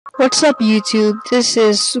What's up, YouTube? This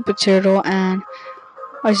is Super Turtle, and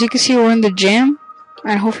as you can see, we're in the gym.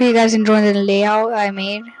 And hopefully, you guys enjoy the layout I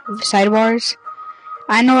made with sidebars.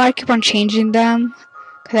 I know I keep on changing them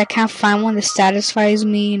because I can't find one that satisfies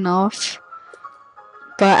me enough.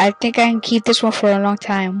 But I think I can keep this one for a long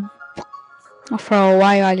time, or for a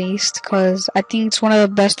while at least, because I think it's one of the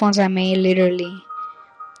best ones I made. Literally,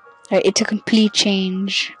 it's a complete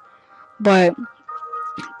change. But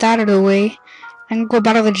that out of the way, I'm gonna go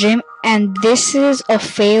back to the gym, and this is a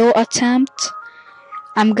fail attempt.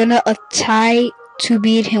 I'm gonna try to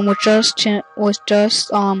beat him with just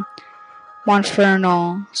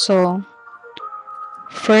Monferno. So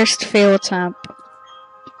first fail attempt.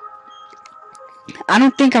 I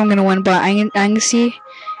don't think I'm gonna win, but I'm gonna see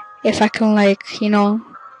if I can, like,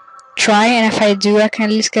 try, and if I do, I can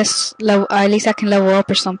at least I can level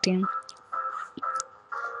up or something.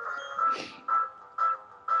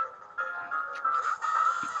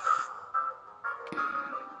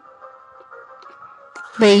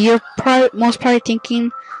 But you're most probably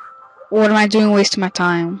thinking, what am I doing wasting my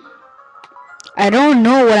time? I don't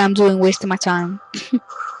know what I'm doing wasting my time.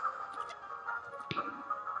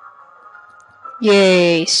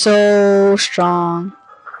 Yay, so strong.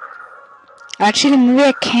 Actually, maybe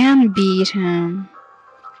I can beat him.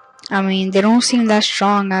 I mean, they don't seem that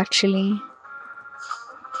strong, actually.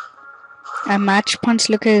 A match punch,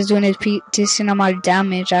 look at, is doing a decent amount of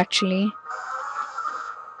damage, actually.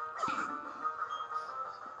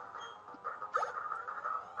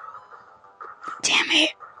 Damn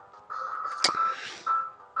it.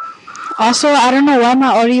 Also, I don't know why my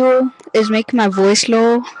audio is making my voice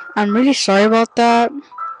low. I'm really sorry about that.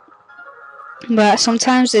 But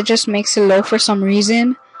sometimes it just makes it low for some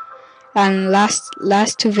reason. And last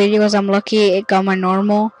two videos, I'm lucky it got my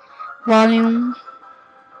normal volume.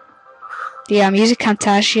 Yeah, I'm using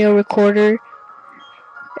Camtasia recorder,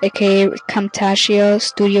 aka Camtasia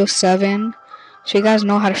Studio 7. So you guys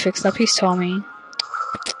know how to fix that, please tell me.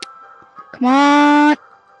 Come on!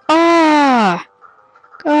 Ah!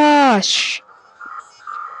 Gosh!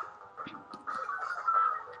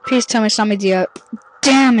 Please tell me it's not my idea.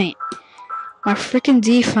 Damn it! My freaking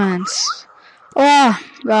defense. Oh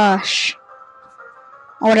gosh.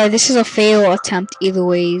 Alright, this is a fail attempt either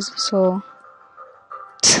ways, so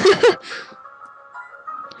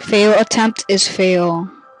fail attempt is fail.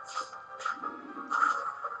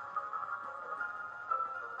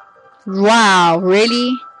 Wow,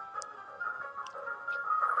 really?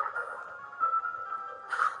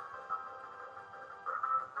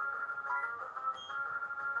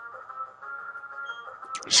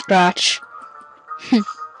 Scratch.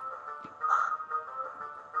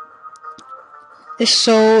 It's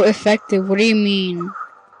so effective. What do you mean?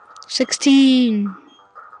 16.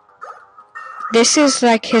 This is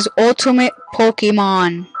like his ultimate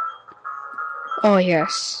Pokemon. Oh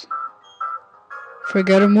yes.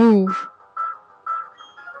 Forget a move.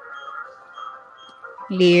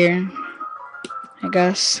 Leer, I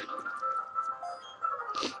guess.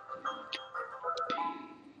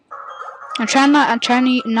 I'm trying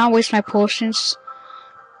to not waste my potions,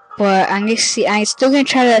 but I'm still gonna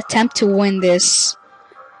try to attempt to win this.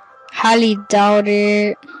 Highly doubt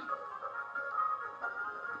it.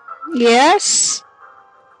 Yes.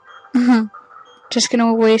 Just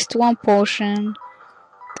gonna waste one potion.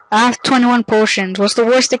 I have 21 potions. What's the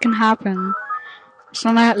worst that can happen? It's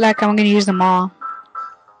not like I'm gonna use them all.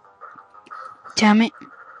 Damn it.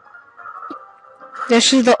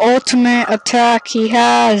 This is the ultimate attack he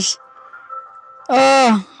has.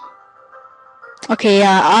 Oh. Okay,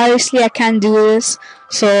 yeah, obviously I can't do this.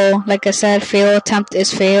 So, like I said, fail attempt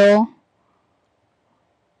is fail.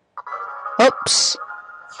 Oops.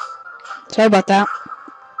 Sorry about that.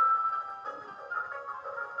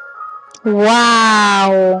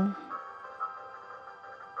 Wow.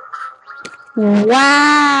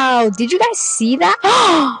 Wow. Did you guys see that?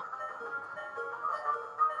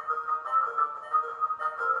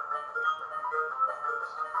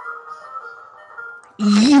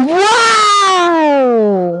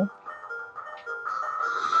 Wow.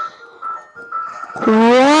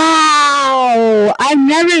 Wow. I've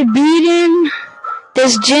never beaten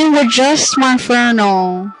this gym with just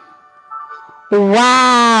Monferno.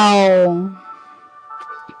 Wow.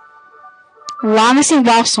 Well, I'm missing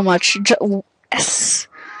wow so much. Yes.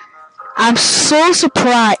 I'm so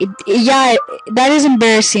surprised. Yeah, that is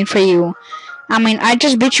embarrassing for you. I mean, I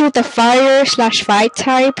just beat you with the fire/fight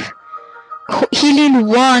type. Healing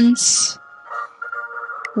once.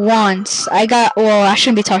 I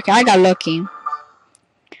shouldn't be talking. I got lucky.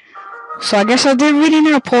 So I guess I did really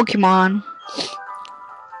need a Pokemon.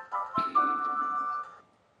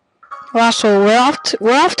 Wow, so we're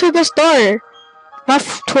off to a good start. We're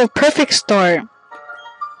off to a perfect start.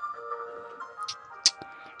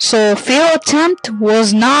 So fail attempt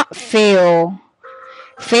was not fail.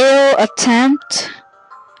 Fail attempt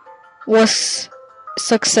was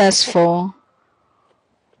successful.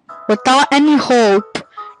 Without any hope.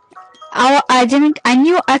 I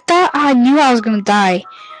thought I knew I was gonna die.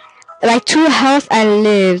 Like 2 health I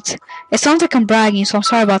lived. It sounds like I'm bragging, so I'm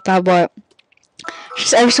sorry about that, but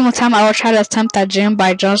just every single time I would try to attempt that gym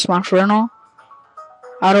by just Monferno,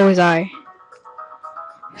 I would always die.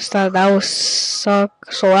 So that would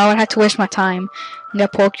suck. So I would have to waste my time and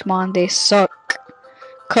get Pokemon. They suck.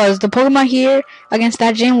 Cause the Pokemon here against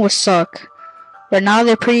that gym would suck. But now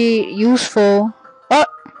they're pretty useful. Oh!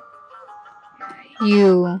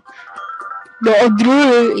 You. No,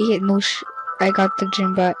 I got the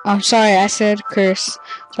gym back. I'm sorry, I said curse.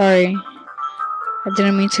 Sorry. I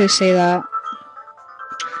didn't mean to say that.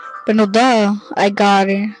 But no, duh. I got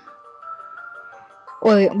it.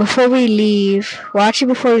 Wait, before we leave. Well,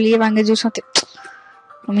 actually, before we leave, I'm gonna do something.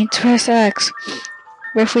 I mean, press X.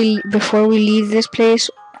 Before we leave this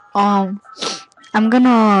place, I'm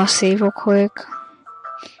gonna save real quick.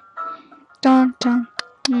 Dun dun.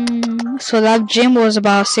 So that gym was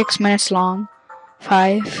about 6 minutes long.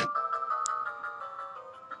 5.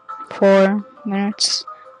 4 minutes.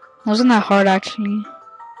 It wasn't that hard actually.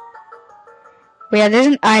 But yeah, there's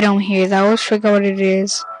an item here. I always figure out what it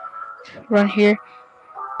is. Run here.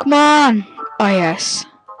 Come on! Oh yes.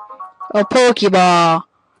 A Pokeball.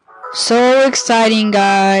 So exciting,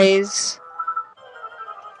 guys.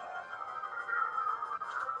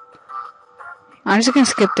 I'm just gonna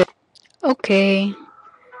skip this. Okay.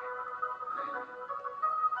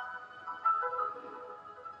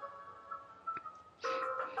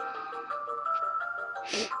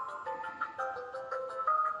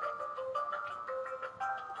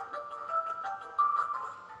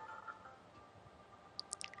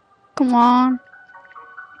 Come on.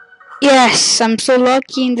 Yes, I'm so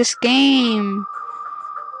lucky in this game.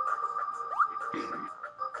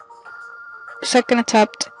 Second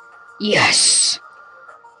attempt. Yes.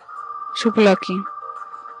 Super lucky.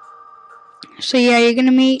 So yeah, you're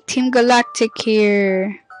gonna meet Team Galactic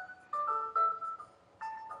here.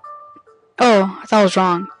 Oh, I thought I was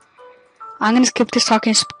wrong. I'm gonna skip this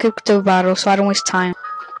talking, skip the battle so I don't waste time.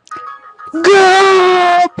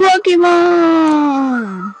 Go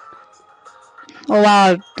Pokemon! Oh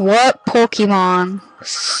wow, what Pokemon?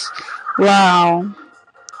 Wow.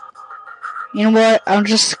 You know what? I'll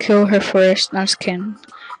just kill her first. No, I'm just kidding.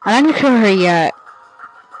 I'm not gonna kill her yet.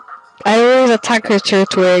 I always attack her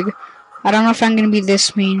Turtwig. I don't know if I'm gonna be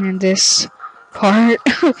this mean in this part.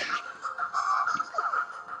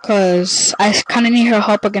 Cause I kinda need her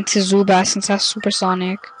help against his Zubat since that's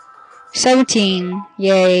supersonic. 17.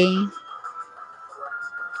 Yay.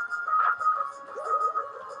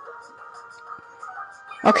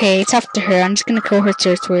 Okay, it's after her. I'm just gonna kill her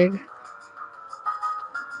Turtwig.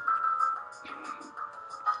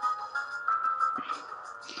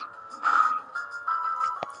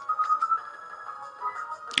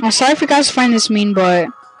 I'm sorry if you guys find this mean, but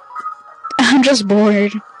I'm just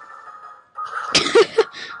bored.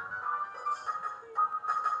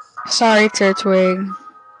 Sorry, Turtwig.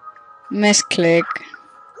 Misclick.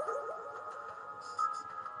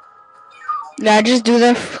 Yeah, I just do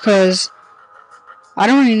that because I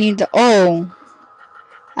don't really need the. Oh,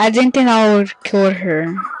 I didn't think I would kill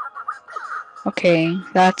her. Okay,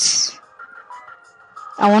 that's.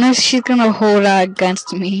 I wonder if she's gonna hold that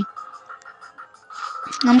against me.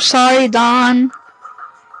 I'm sorry, Dawn.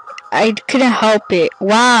 I couldn't help it.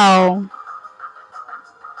 Wow.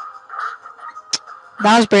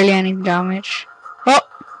 That was barely any damage. Oh!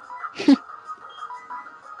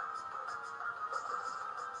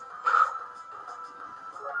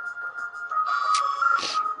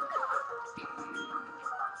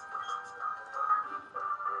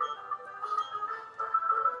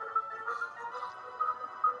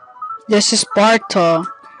 This is Sparta.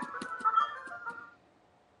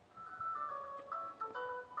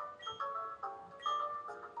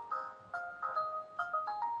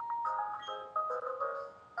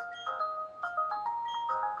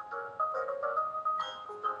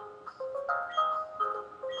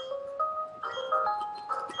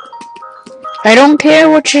 I don't care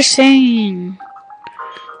what you're saying.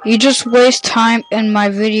 You just waste time in my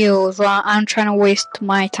videos while I'm trying to waste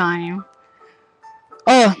my time.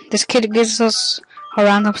 Oh, this kid gives us a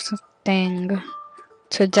random thing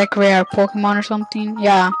to decorate our Pokemon or something.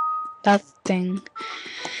 Yeah, that thing.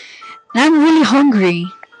 And I'm really hungry.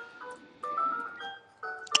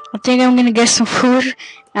 I think I'm gonna get some food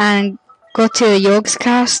and go to the Yogs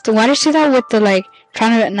cast. Why do I say that with the like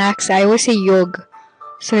trying to next? I always say Yog.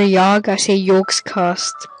 So the Yog, I say Yogs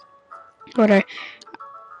cast. But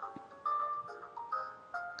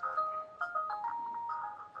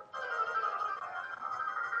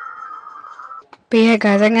yeah,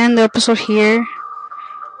 guys, I'm gonna end the episode here.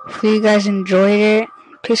 Hopefully you guys enjoyed it.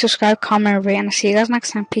 Please subscribe, comment, rate, and I'll see you guys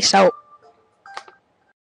next time. Peace out.